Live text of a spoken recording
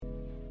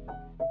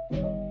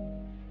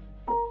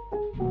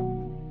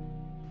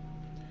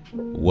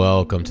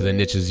Welcome to The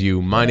Niche Is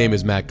You. My name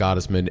is Matt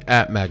Gottesman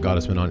at Matt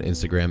Gottesman on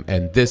Instagram,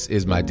 and this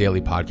is my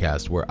daily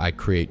podcast where I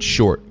create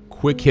short,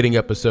 quick-hitting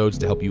episodes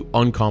to help you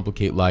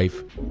uncomplicate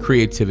life,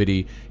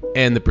 creativity,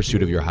 and the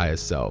pursuit of your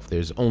highest self.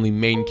 There's only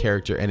main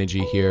character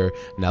energy here.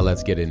 Now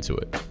let's get into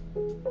it.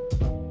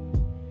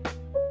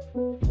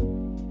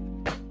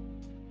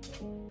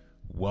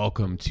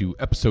 Welcome to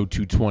episode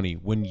 220.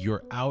 When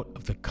you're out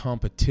of the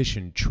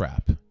competition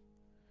trap,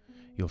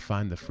 you'll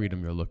find the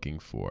freedom you're looking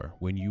for.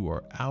 When you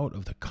are out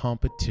of the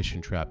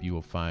competition trap, you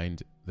will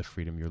find the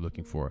freedom you're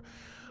looking for.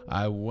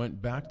 I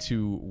went back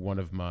to one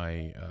of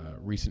my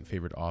recent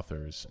favorite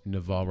authors,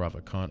 Naval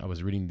Ravikant. I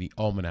was reading the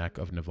Almanac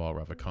of Naval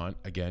Ravikant.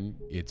 Again,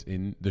 it's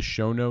in the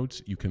show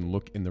notes. You can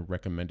look in the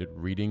recommended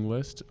reading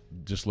list.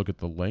 Just look at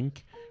the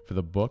link for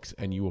the books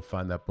and you will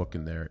find that book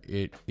in there.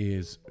 It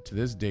is, to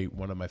this date,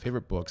 one of my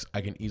favorite books. I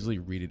can easily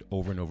read it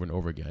over and over and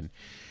over again.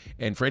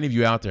 And for any of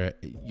you out there,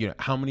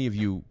 how many of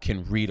you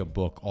can read a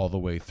book all the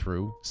way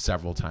through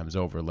several times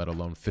over, let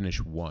alone finish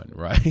one,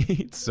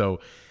 right? So,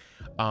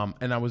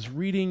 and I was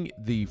reading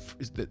the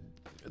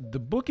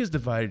book is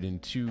divided in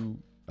two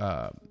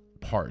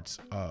parts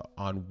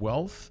on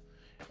wealth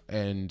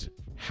and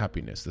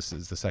happiness. This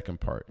is the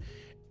second part,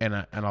 and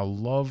I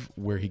love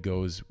where he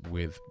goes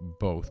with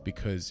both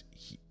because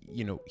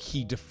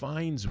he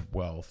defines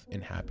wealth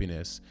and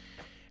happiness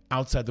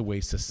outside the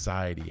way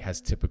society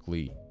has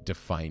typically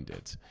defined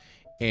it.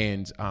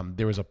 And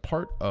there was a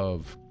part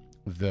of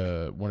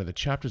one of the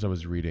chapters I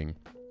was reading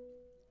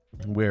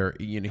where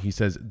he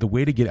says the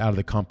way to get out of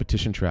the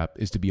competition trap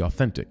is to be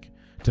authentic,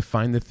 to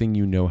find the thing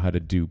you know how to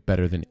do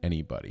better than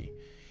anybody.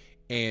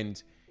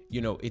 And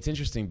it's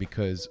interesting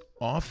because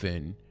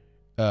often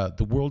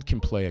the world can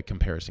play a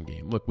comparison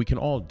game. Look, we can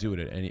all do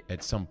it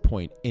at some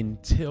point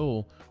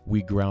until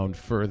we ground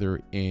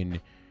further in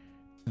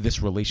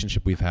this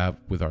relationship we have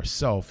with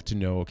ourselves to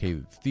know,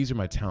 okay, these are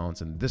my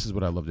talents and this is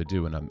what I love to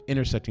do, and I'm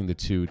intersecting the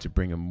two to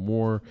bring them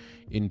more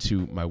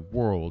into my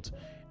world,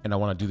 and I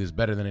want to do this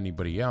better than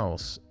anybody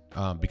else.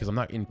 Because I'm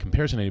not in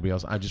comparison to anybody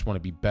else. I just want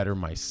to be better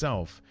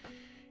myself.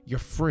 You're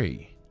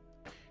free.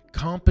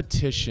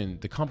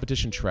 The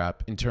competition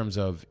trap in terms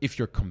of if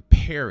you're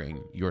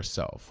comparing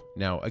yourself.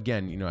 Now,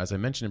 again, as I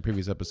mentioned in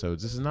previous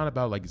episodes, this is not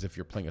about like as if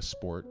you're playing a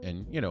sport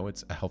and,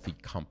 it's a healthy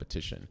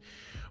competition.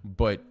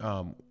 But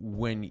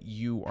when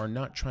you are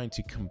not trying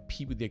to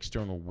compete with the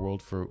external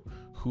world for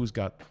who's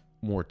got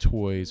more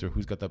toys or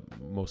who's got the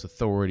most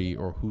authority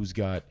or who's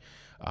got,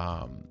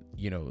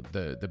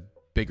 the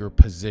bigger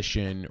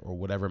position or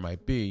whatever it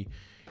might be,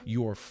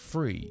 you're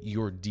free.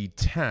 You're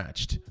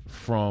detached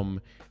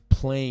from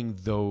playing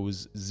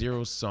those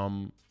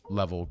zero-sum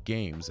level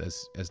games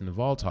as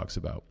Naval talks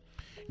about.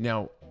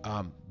 Now,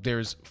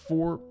 there's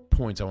 4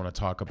 points I want to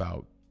talk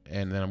about,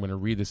 and then I'm going to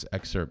read this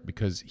excerpt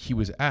because he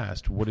was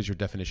asked, what is your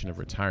definition of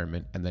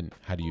retirement? And then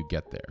how do you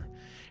get there?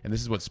 And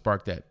this is what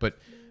sparked that. But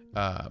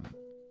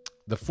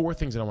the 4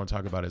 things that I want to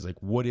talk about is like,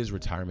 what is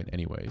retirement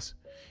anyways?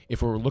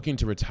 If we're looking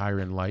to retire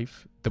in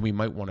life, then we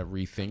might want to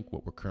rethink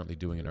what we're currently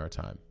doing in our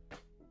time,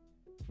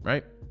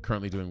 right?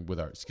 Currently doing with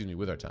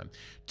our time.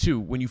 2,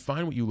 when you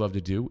find what you love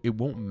to do, it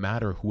won't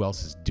matter who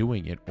else is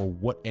doing it or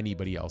what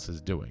anybody else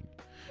is doing.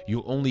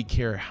 You'll only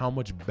care how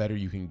much better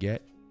you can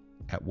get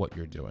at what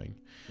you're doing.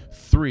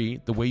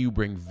 3, the way you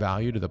bring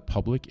value to the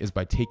public is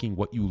by taking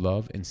what you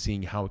love and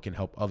seeing how it can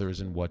help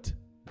others in what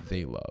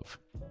they love.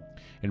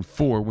 And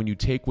 4, when you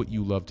take what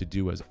you love to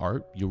do as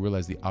art, you'll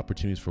realize the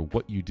opportunities for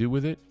what you do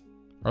with it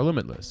are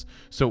limitless.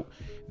 So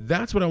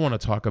that's what I want to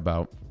talk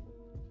about,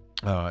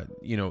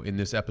 in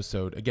this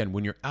episode. Again,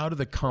 when you're out of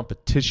the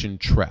competition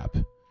trap,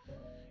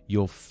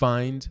 you'll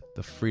find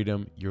the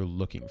freedom you're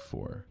looking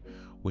for.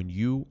 When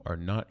you are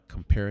not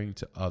comparing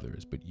to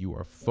others, but you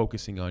are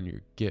focusing on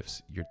your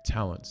gifts, your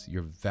talents,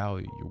 your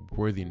value, your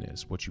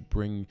worthiness, what you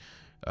bring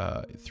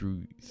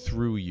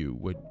through you,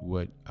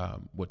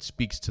 what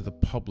speaks to the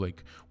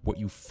public, what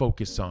you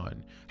focus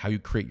on, how you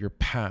create your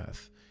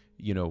path,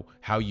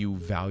 how you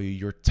value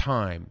your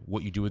time,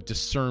 what you do with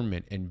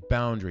discernment and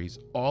boundaries,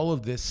 all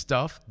of this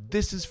stuff,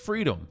 this is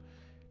freedom.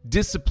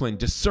 Discipline,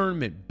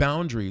 discernment,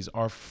 boundaries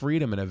are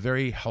freedom in a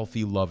very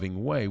healthy,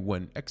 loving way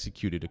when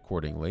executed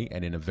accordingly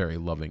and in a very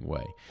loving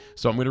way.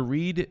 So I'm going to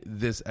read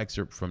this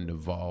excerpt from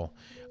Naval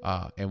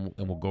and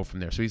we'll go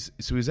from there. So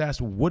he's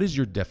asked, what is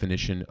your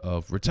definition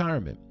of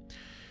retirement?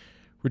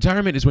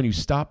 Retirement is when you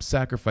stop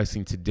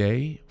sacrificing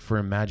today for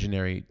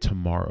imaginary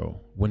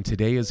tomorrow. When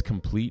today is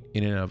complete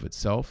in and of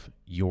itself,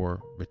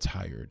 you're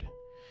retired.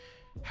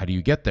 How do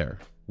you get there?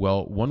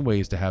 Well, one way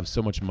is to have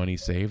so much money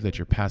saved that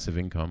your passive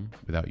income,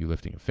 without you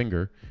lifting a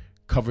finger,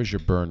 covers your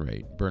burn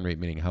rate. Burn rate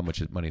meaning how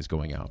much money is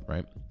going out,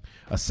 right?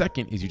 A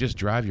second is you just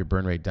drive your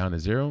burn rate down to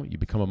zero, you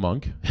become a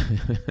monk.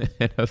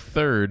 And a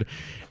third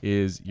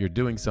is you're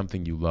doing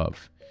something you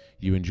love.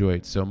 You enjoy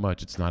it so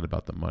much, it's not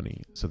about the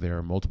money. So there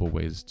are multiple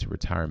ways to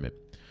retirement.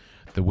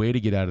 The way to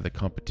get out of the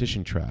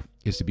competition trap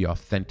is to be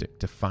authentic,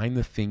 to find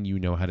the thing you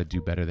know how to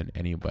do better than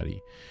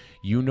anybody.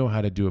 You know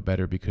how to do it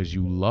better because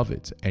you love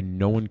it, and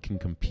no one can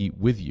compete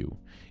with you.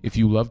 If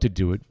you love to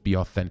do it, be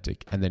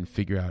authentic, and then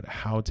figure out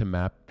how to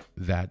map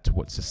that to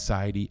what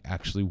society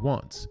actually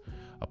wants.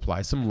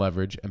 Apply some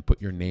leverage and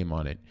put your name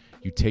on it.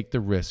 You take the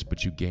risk,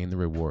 but you gain the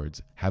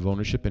rewards. Have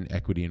ownership and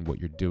equity in what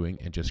you're doing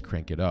and just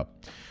crank it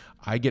up.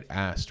 I get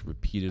asked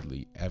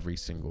repeatedly every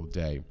single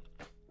day,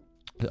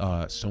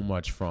 so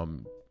much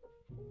from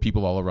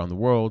people all around the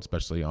world,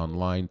 especially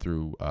online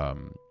through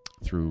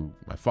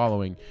my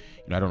following.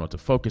 I don't know what to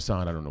focus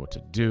on. I don't know what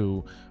to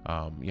do.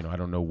 I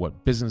don't know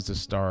what business to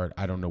start.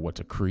 I don't know what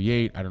to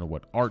create. I don't know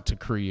what art to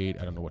create.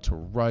 I don't know what to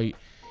write.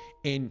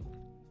 And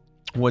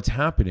what's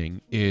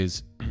happening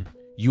is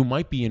you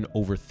might be in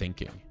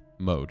overthinking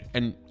mode.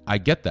 And I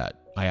get that.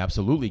 I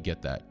absolutely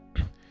get that.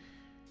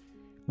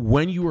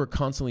 When you are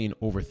constantly in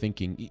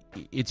overthinking,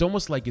 it's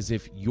almost like as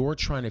if you're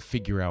trying to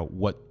figure out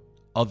what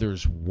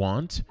others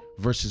want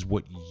versus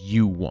what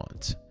you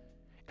want.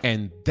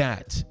 And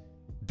that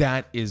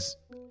is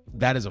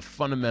a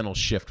fundamental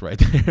shift right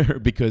there,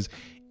 because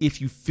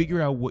if you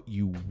figure out what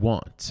you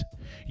want,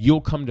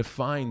 you'll come to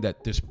find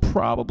that there's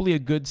probably a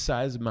good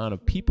size amount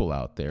of people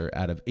out there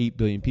out of 8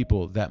 billion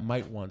people that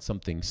might want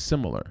something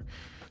similar.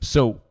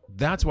 So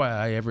that's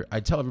why I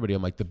tell everybody,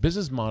 I'm like, the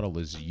business model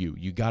is you.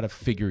 You got to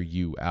figure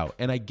you out.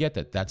 And I get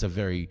that that's a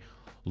very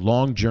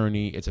long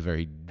journey. It's a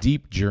very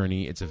deep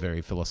journey. It's a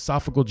very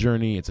philosophical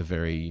journey. It's a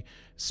very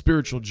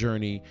spiritual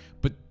journey.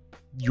 But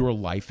your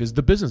life is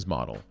the business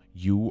model.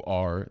 You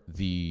are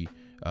the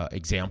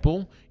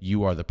example.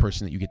 You are the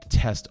person that you get to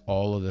test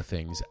all of the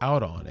things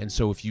out on. And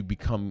so if you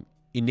become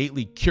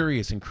innately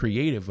curious and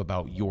creative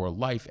about your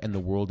life and the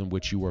world in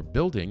which you are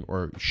building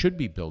or should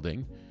be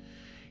building,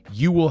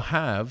 you will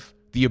have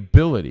the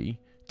ability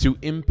to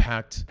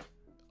impact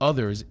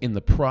others in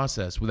the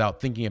process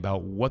without thinking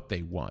about what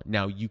they want.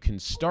 Now, you can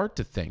start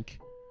to think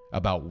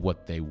about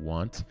what they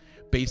want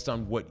based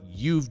on what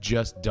you've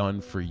just done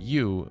for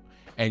you,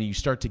 and you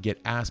start to get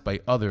asked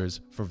by others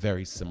for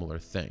very similar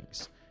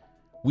things.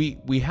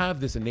 We have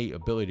this innate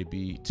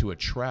ability to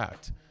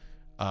attract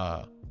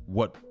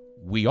what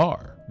we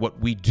are, what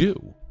we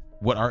do,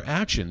 what our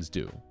actions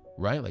do,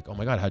 right? Like, oh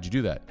my God, how'd you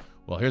do that?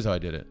 Well, here's how I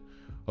did it.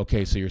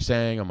 Okay, so you're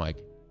saying, I'm like,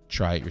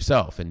 try it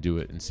yourself and do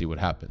it and see what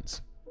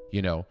happens,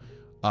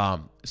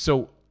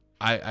 So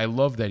I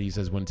love that he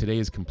says, when today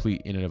is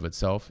complete in and of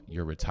itself,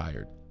 you're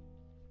retired.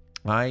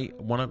 I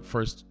want to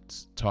first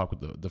talk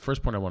with the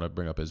first point I want to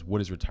bring up is,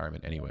 what is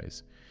retirement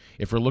anyways?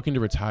 If we're looking to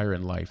retire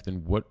in life,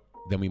 then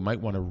we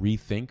might want to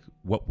rethink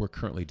what we're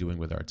currently doing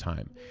with our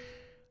time.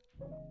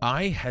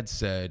 I had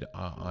said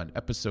on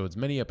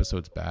many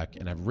episodes back,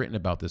 and I've written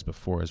about this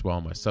before as well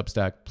on my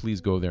Substack. Please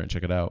go there and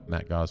check it out,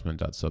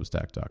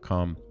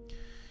 mattgosman.substack.com.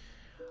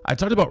 I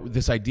talked about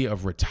this idea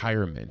of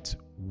retirement.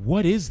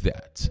 What is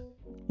that?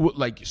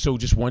 So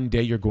just one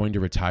day you're going to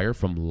retire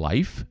from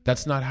life?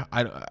 That's not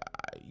how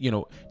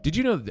did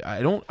you know,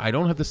 I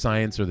don't have the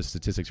science or the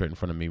statistics right in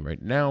front of me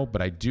right now, but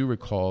I do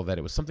recall that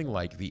it was something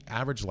like the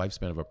average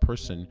lifespan of a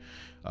person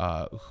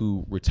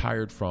who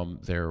retired from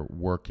their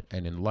work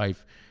and in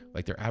life,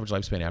 like their average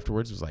lifespan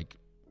afterwards was like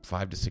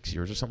 5 to 6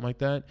 years or something like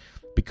that,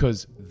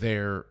 because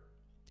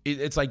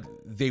it's like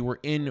they were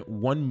in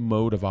one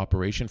mode of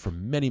operation for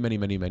many, many,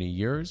 many, many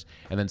years,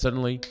 and then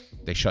suddenly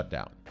they shut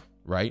down,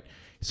 right?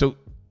 So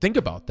think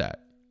about that.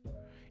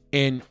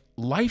 And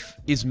life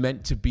is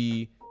meant to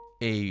be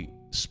a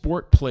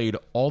sport played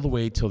all the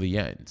way till the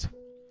end.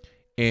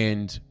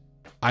 And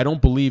I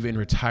don't believe in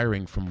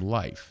retiring from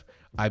life.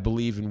 I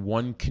believe in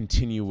one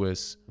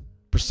continuous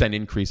percent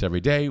increase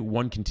every day,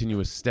 one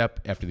continuous step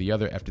after the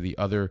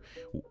other,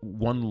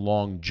 one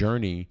long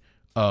journey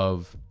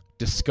of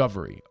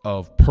discovery,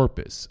 of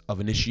purpose,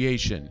 of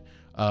initiation,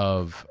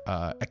 of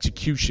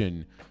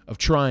execution, of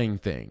trying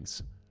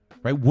things,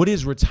 right? What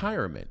is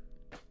retirement?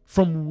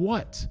 From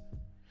what?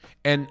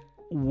 And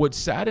what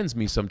saddens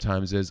me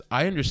sometimes is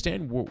I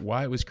understand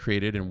why it was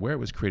created and where it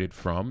was created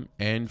from,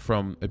 and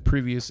from a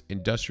previous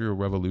industrial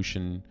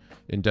revolution,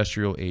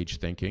 industrial age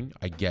thinking.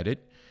 I get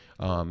it.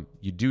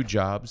 You do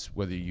jobs,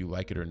 whether you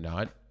like it or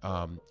not,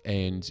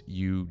 and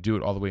you do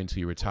it all the way until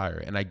you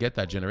retire. And I get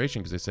that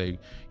generation, because they say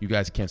you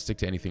guys can't stick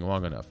to anything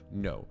long enough.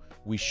 No,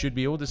 we should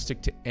be able to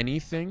stick to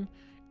anything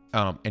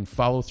and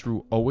follow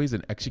through always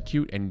and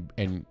execute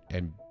and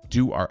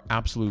do our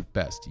absolute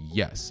best.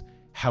 Yes.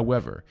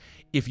 However,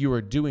 if you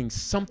are doing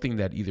something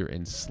that either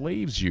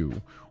enslaves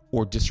you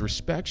or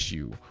disrespects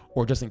you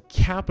or doesn't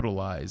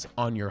capitalize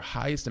on your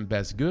highest and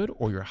best good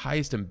or your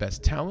highest and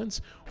best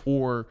talents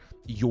or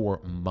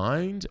your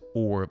mind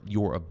or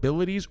your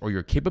abilities or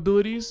your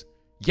capabilities,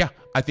 yeah,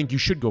 I think you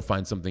should go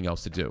find something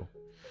else to do.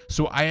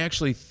 So I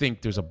actually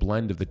think there's a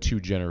blend of the two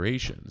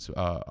generations,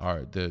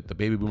 the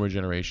baby boomer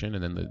generation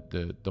and then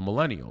the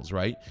millennials,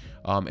 right?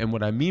 And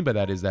what I mean by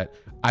that is that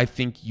I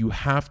think you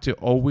have to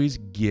always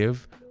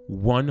give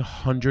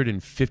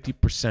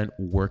 150%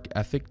 work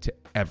ethic to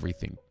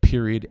everything,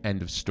 period,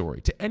 end of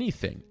story. To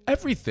anything,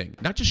 everything,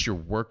 not just your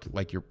work,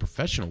 like your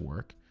professional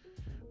work,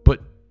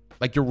 but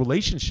like your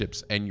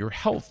relationships and your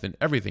health and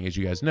everything, as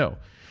you guys know.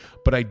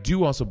 But I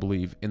do also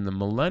believe in the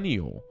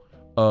millennial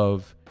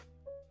of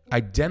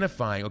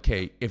identifying,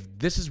 okay, if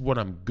this is what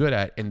I'm good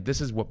at and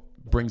this is what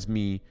brings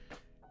me,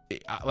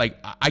 like,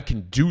 I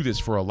can do this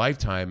for a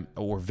lifetime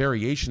or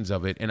variations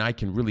of it, and I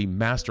can really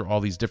master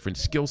all these different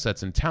skill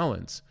sets and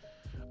talents,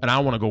 and I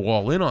want to go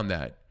all in on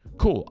that.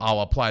 Cool.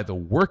 I'll apply the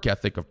work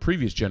ethic of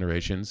previous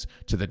generations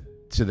to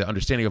the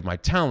understanding of my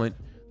talent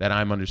that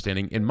I'm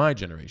understanding in my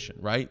generation,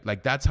 right?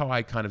 Like, that's how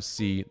I kind of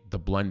see the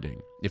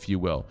blending, if you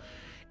will.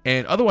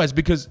 And otherwise,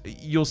 because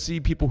you'll see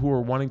people who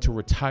are wanting to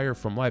retire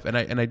from life, and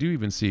I do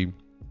even see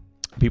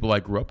people I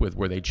grew up with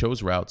where they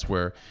chose routes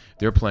where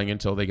they're playing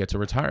until they get to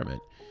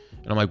retirement.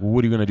 And I'm like, well,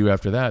 what are you going to do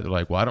after that? They're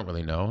like, well, I don't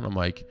really know. And I'm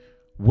like,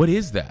 what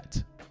is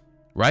that?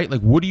 Right?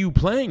 Like, what are you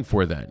playing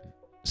for then?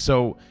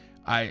 So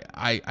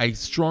I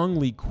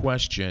strongly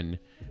question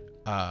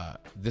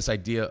this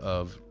idea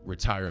of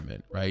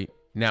retirement, right?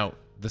 Now,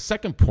 the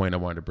second point I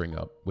wanted to bring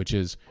up, which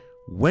is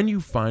when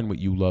you find what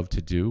you love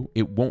to do,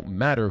 it won't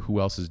matter who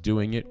else is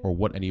doing it or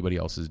what anybody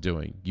else is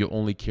doing. You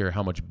only care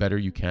how much better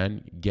you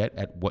can get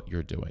at what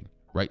you're doing,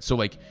 right? So,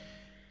 like,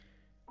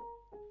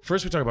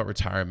 first we talk about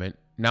retirement.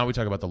 Now we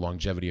talk about the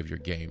longevity of your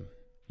game.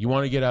 You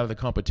want to get out of the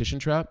competition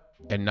trap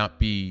and not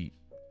be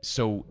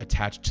so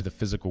attached to the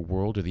physical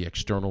world or the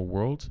external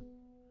world.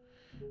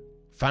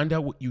 Find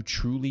out what you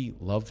truly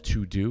love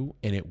to do,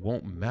 and it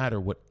won't matter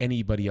what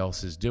anybody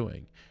else is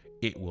doing.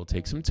 It will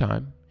take some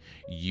time.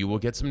 You will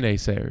get some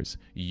naysayers.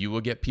 You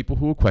will get people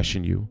who will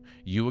question you.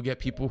 You will get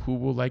people who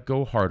will, like,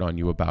 go hard on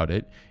you about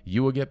it.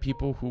 You will get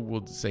people who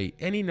will say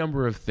any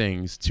number of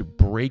things to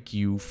break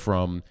you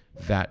from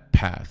that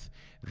path.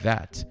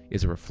 That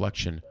is a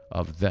reflection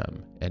of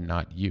them and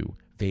not you.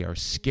 They are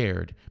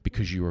scared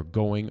because you are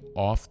going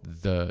off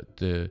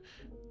the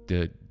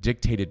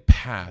dictated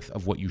path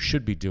of what you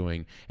should be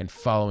doing and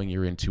following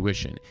your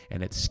intuition.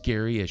 And it's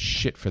scary as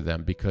shit for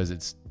them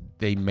because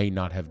they may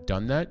not have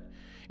done that,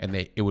 and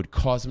it would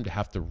cause them to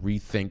have to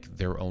rethink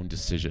their own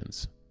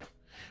decisions.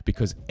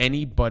 Because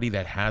anybody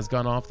that has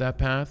gone off that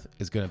path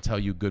is going to tell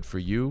you, good for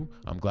you.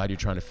 I'm glad you're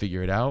trying to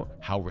figure it out.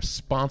 How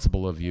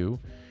responsible of you,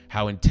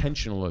 how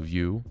intentional of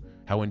you,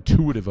 how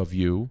intuitive of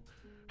you,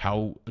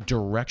 how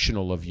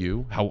directional of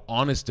you, how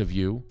honest of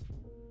you.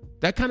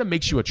 That kind of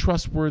makes you a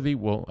trustworthy,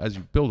 well, as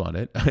you build on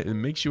it, it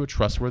makes you a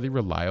trustworthy,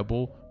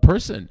 reliable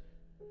person.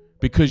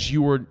 Because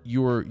you're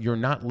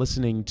not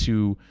listening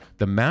to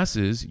the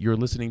masses, you're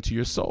listening to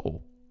your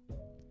soul.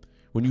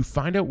 When you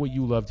find out what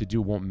you love to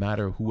do, it won't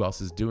matter who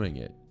else is doing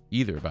it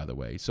either, by the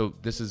way. So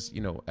this is,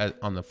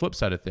 on the flip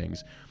side of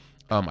things,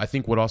 I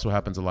think what also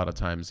happens a lot of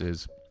times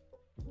is,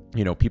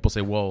 people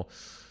say, well,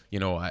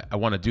 I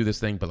want to do this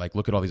thing, but, like,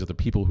 look at all these other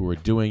people who are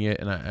doing it.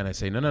 And I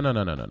say,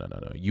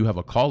 no. You have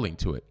a calling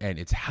to it. And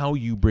it's how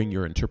you bring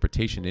your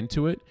interpretation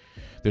into it.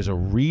 There's a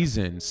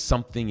reason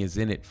something is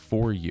in it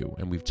for you.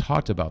 And we've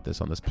talked about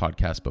this on this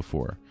podcast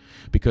before,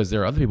 because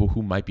there are other people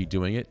who might be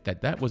doing it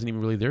that wasn't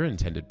even really their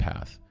intended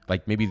path.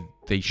 Like, maybe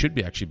they should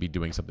actually be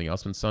doing something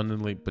else,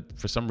 but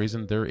for some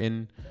reason they're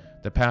in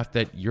the path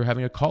that you're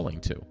having a calling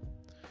to.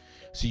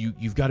 So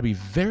you've got to be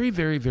very,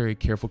 very, very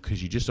careful,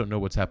 because you just don't know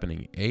what's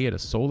happening, A, at a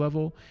soul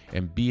level,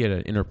 and B, at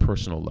an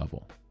interpersonal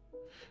level.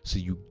 So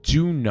you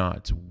do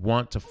not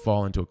want to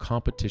fall into a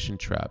competition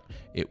trap.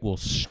 It will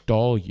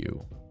stall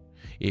you.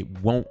 It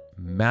won't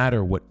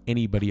matter what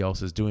anybody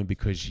else is doing,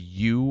 because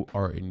you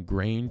are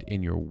ingrained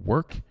in your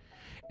work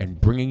and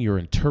bringing your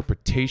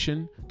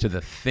interpretation to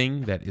the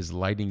thing that is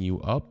lighting you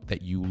up,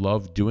 that you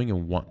love doing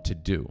and want to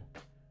do.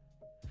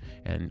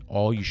 And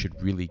all you should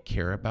really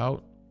care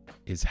about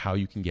is how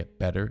you can get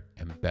better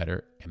and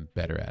better and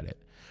better at it.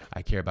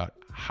 I care about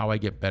how I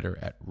get better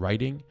at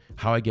writing,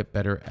 how I get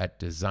better at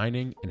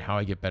designing, and how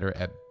I get better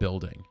at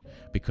building.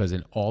 Because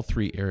in all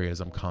three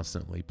areas, I'm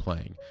constantly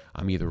playing.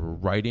 I'm either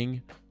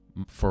writing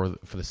for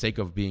the sake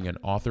of being an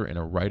author and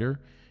a writer,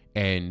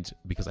 and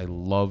because I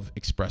love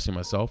expressing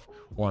myself,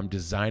 or I'm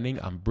designing,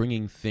 I'm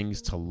bringing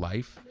things to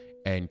life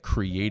and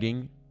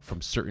creating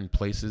from certain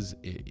places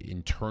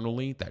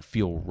internally that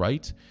feel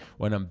right.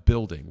 When I'm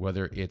building,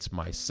 whether it's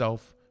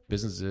myself,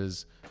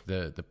 businesses,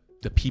 the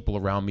people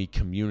around me,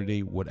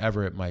 community,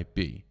 whatever it might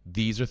be.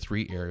 These are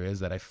three areas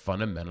that I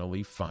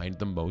fundamentally find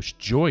the most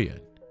joy in.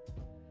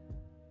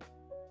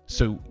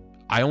 So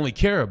I only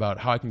care about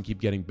how I can keep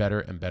getting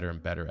better and better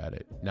and better at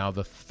it. Now,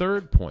 the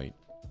third point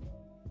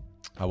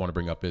I want to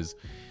bring up is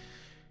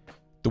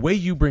the way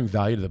you bring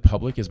value to the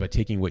public is by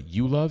taking what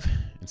you love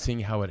and seeing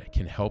how it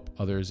can help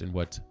others in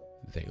what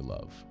they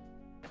love.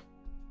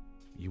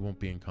 You won't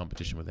be in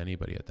competition with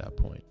anybody at that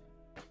point.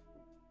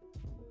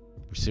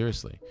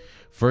 Seriously.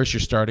 First, you're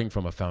starting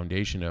from a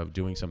foundation of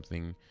doing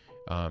something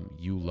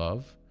you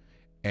love.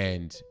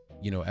 And,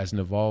 as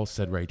Naval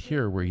said right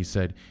here, where he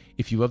said,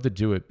 if you love to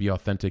do it, be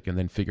authentic, and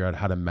then figure out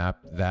how to map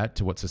that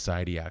to what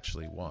society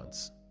actually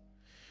wants.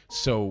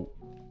 So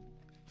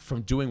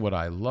from doing what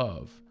I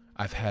love,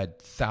 I've had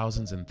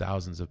thousands and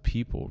thousands of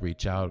people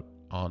reach out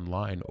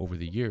online over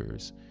the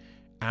years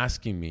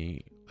asking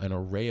me, an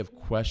array of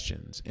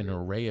questions, an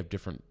array of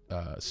different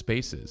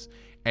spaces.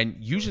 And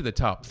usually the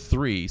top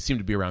three seem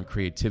to be around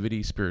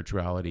creativity,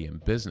 spirituality,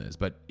 and business.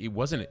 But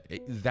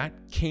that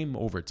came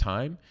over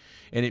time,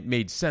 and it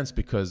made sense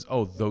because,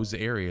 those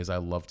areas I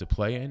love to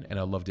play in and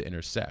I love to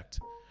intersect.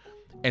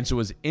 And so it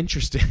was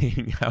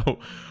interesting how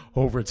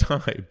over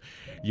time,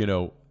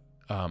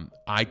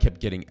 I kept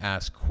getting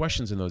asked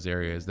questions in those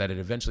areas that it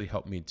eventually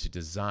helped me to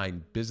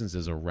design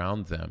businesses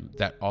around them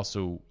that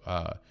also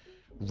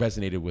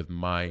resonated with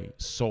my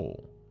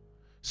soul.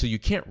 So you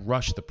can't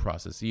rush the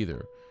process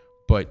either.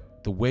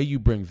 But the way you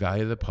bring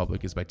value to the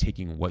public is by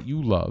taking what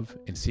you love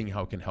and seeing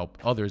how it can help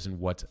others in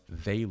what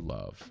they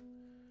love.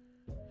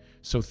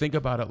 So think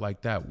about it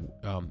like that.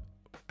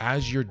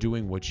 As you're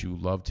doing what you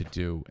love to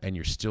do and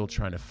you're still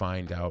trying to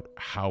find out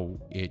how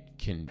it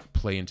can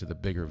play into the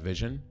bigger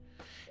vision,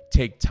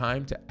 take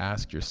time to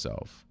ask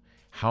yourself,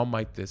 how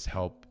might this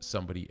help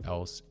somebody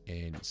else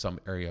in some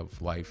area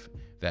of life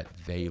that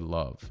they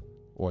love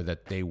or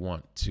that they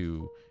want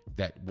to,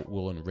 that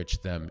will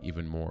enrich them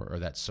even more, or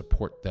that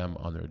support them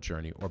on their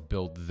journey or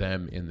build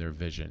them in their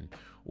vision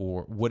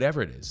or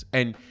whatever it is.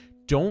 And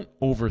don't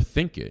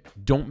overthink it.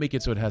 Don't make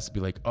it so it has to be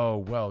like,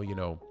 I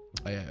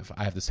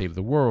have to save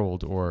the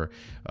world, or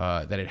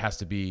that it has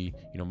to be,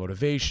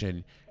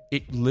 motivation.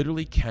 It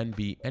literally can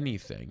be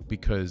anything,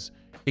 because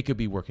it could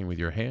be working with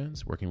your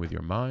hands, working with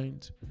your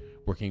mind,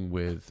 working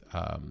with,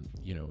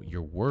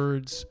 your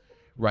words,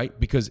 right?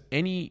 Because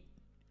any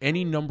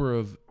number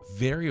of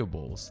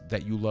variables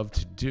that you love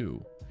to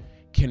do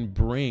can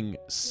bring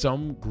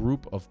some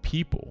group of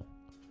people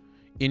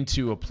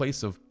into a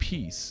place of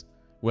peace,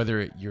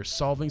 whether you're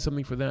solving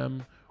something for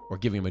them or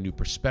giving them a new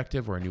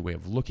perspective or a new way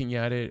of looking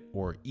at it,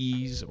 or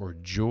ease or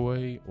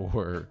joy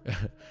or,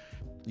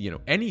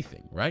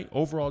 anything, right?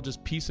 Overall,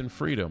 just peace and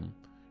freedom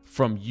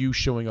from you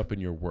showing up in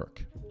your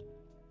work.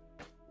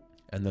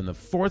 And then the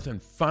fourth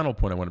and final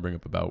point I want to bring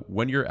up about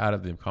when you're out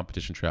of the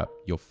competition trap,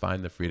 you'll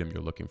find the freedom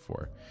you're looking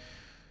for.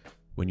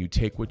 When you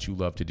take what you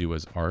love to do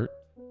as art,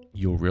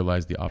 you'll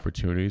realize the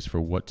opportunities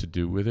for what to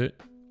do with it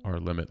are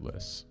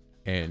limitless.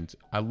 And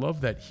I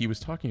love that he was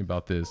talking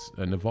about this.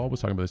 Naval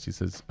was talking about this. He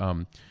says,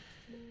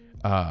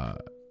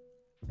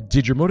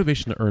 did your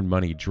motivation to earn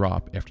money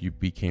drop after you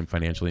became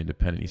financially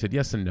independent? He said,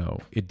 yes and no.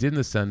 It did in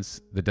the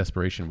sense the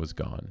desperation was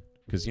gone,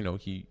 because,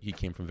 he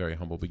came from very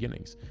humble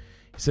beginnings.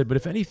 He said, but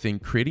if anything,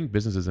 creating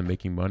businesses and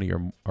making money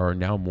are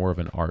now more of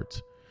an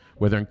art.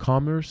 Whether in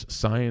commerce,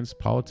 science,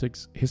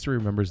 politics, history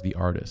remembers the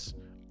artist.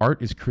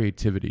 Art is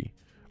creativity.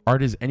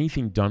 Art is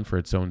anything done for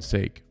its own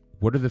sake.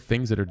 What are the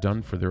things that are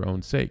done for their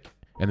own sake?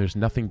 And there's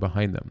nothing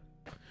behind them.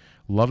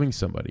 Loving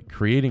somebody,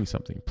 creating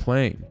something,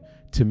 playing.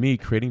 To me,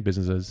 creating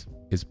businesses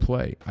is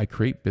play. I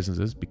create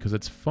businesses because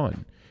it's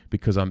fun,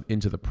 because I'm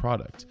into the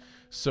product.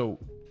 So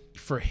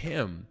for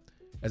him,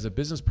 as a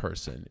business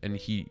person, and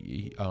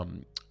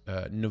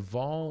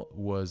Naval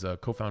was a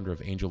co-founder of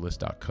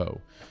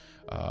AngelList.co,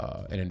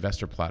 an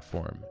investor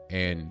platform,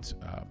 and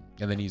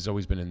then he's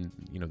always been in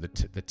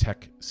the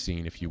tech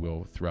scene, if you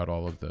will, throughout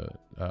all of the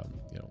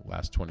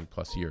last 20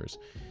 plus years.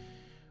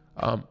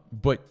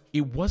 But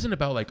it wasn't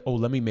about like,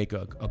 let me make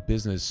a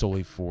business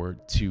solely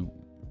to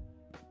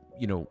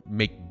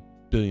make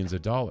billions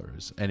of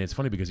dollars. And it's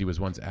funny because he was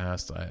once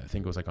asked, I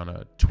think it was like on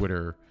a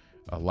Twitter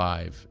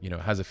live,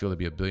 how's it feel to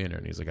be a billionaire?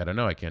 And he's like, I don't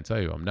know, I can't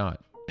tell you, I'm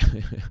not.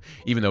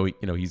 Even though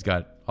he's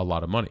got a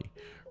lot of money,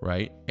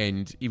 right?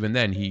 And even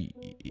then,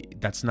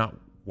 that's not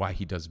why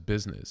he does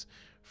business.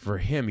 For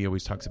him, he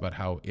always talks about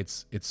how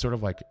it's sort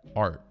of like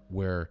art,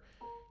 where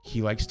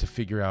he likes to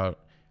figure out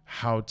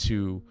how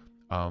to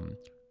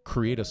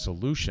create a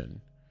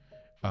solution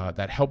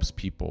that helps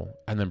people,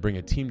 and then bring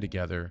a team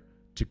together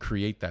to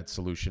create that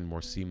solution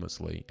more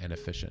seamlessly and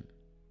efficient.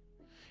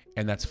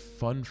 And that's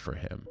fun for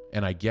him.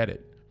 And I get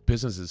it.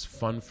 Business is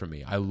fun for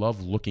me. I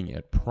love looking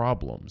at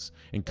problems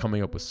and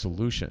coming up with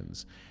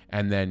solutions,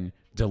 and then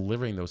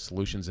delivering those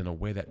solutions in a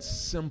way that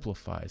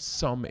simplifies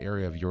some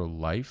area of your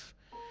life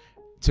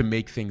to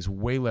make things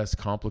way less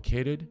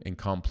complicated and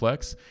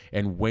complex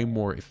and way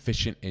more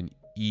efficient and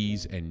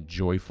ease and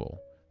joyful.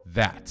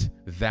 That's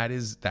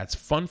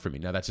fun for me.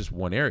 Now, that's just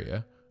one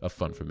area of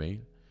fun for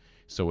me.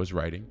 So is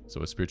writing,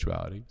 so is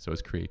spirituality, so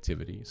is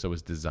creativity, so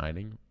is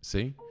designing.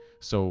 See?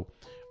 So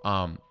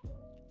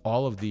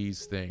all of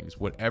these things,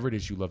 whatever it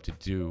is you love to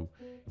do,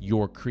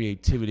 your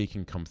creativity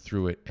can come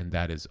through it, and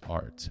that is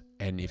art.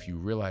 And if you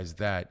realize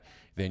that,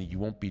 then you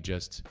won't be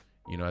just,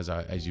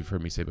 as you've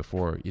heard me say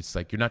before, it's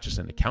like you're not just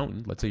an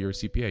accountant. Let's say you're a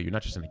CPA. You're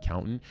not just an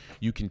accountant.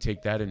 You can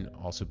take that and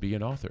also be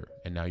an author.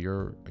 And now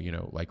you're,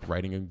 like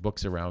writing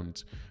books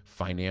around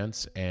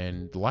finance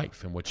and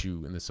life and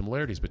and the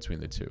similarities between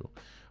the two.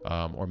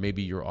 Or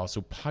maybe you're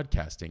also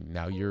podcasting.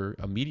 Now you're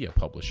a media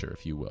publisher,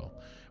 if you will.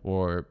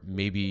 Or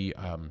maybe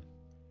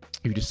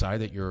you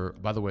decide that you're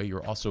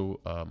also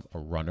a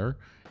runner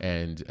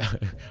and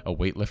a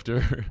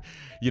weightlifter.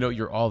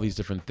 You're all these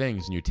different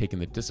things, and you're taking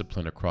the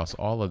discipline across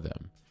all of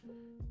them.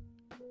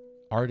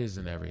 Art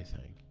isn't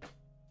everything.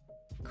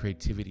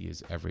 Creativity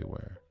is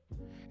everywhere.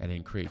 And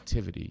in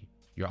creativity,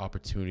 Your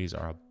opportunities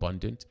are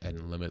abundant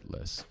and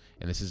limitless.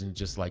 And this isn't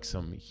just like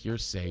some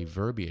hearsay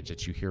verbiage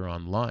that you hear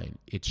online.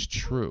 It's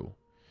true.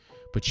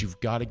 But you've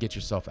got to get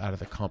yourself out of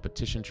the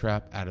competition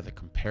trap, out of the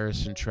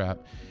comparison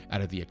trap,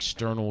 out of the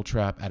external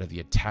trap, out of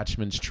the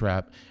attachments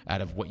trap, out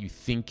of what you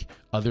think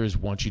others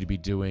want you to be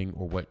doing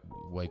or what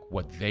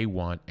they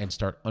want, and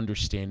start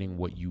understanding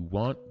what you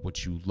want,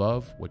 what you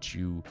love, what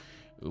you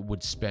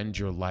would spend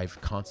your life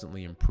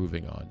constantly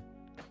improving on.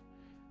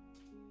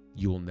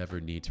 You will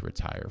never need to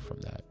retire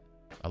from that.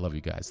 I love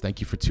you guys. Thank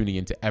you for tuning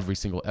into every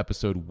single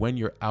episode. When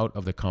you're out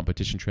of the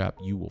competition trap,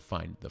 you will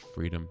find the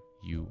freedom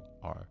you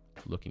are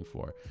looking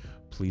for.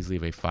 Please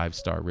leave a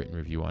 5-star written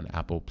review on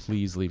Apple.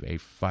 Please leave a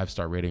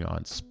 5-star rating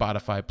on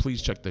Spotify.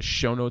 Please check the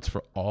show notes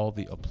for all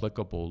the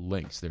applicable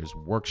links. There's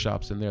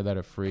workshops in there that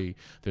are free.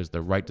 There's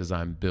the Right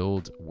Design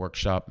Build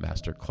workshop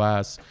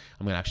masterclass.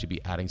 I'm going to actually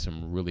be adding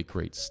some really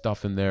great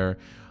stuff in there.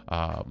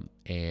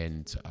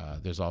 And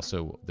there's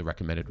also the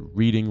recommended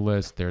reading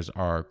list. There's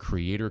our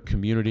creator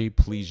community.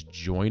 Please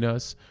join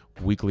us.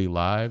 Weekly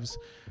lives.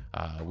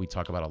 We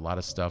talk about a lot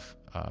of stuff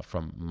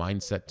from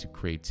mindset to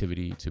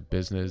creativity to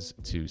business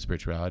to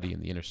spirituality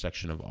and the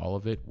intersection of all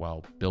of it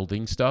while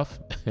building stuff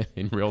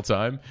in real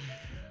time.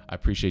 I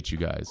appreciate you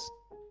guys.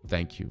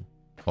 Thank you.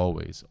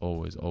 Always,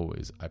 always,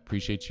 always. I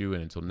appreciate you.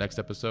 And until next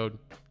episode,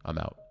 I'm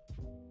out.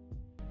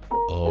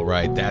 All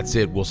right, that's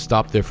it. We'll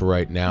stop there for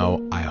right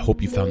now. I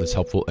hope you found this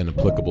helpful and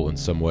applicable in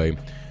some way.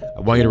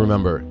 I want you to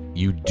remember,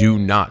 you do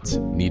not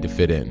need to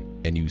fit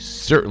in, and you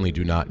certainly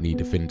do not need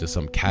to fit into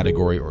some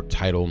category or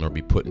title nor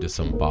be put into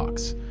some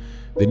box.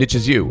 The niche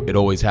is you. It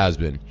always has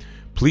been.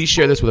 Please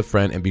share this with a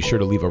friend and be sure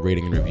to leave a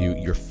rating and review.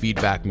 Your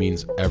feedback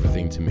means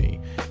everything to me.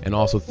 And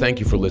also, thank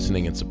you for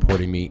listening and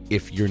supporting me.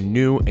 If you're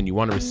new and you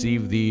want to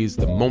receive these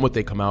the moment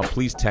they come out,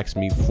 please text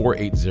me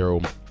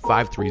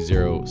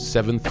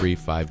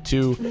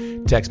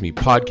 480-530-7352. Text me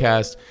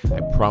podcast.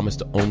 I promise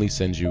to only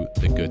send you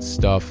the good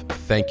stuff.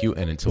 Thank you.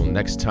 And until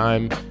next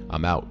time,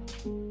 I'm out.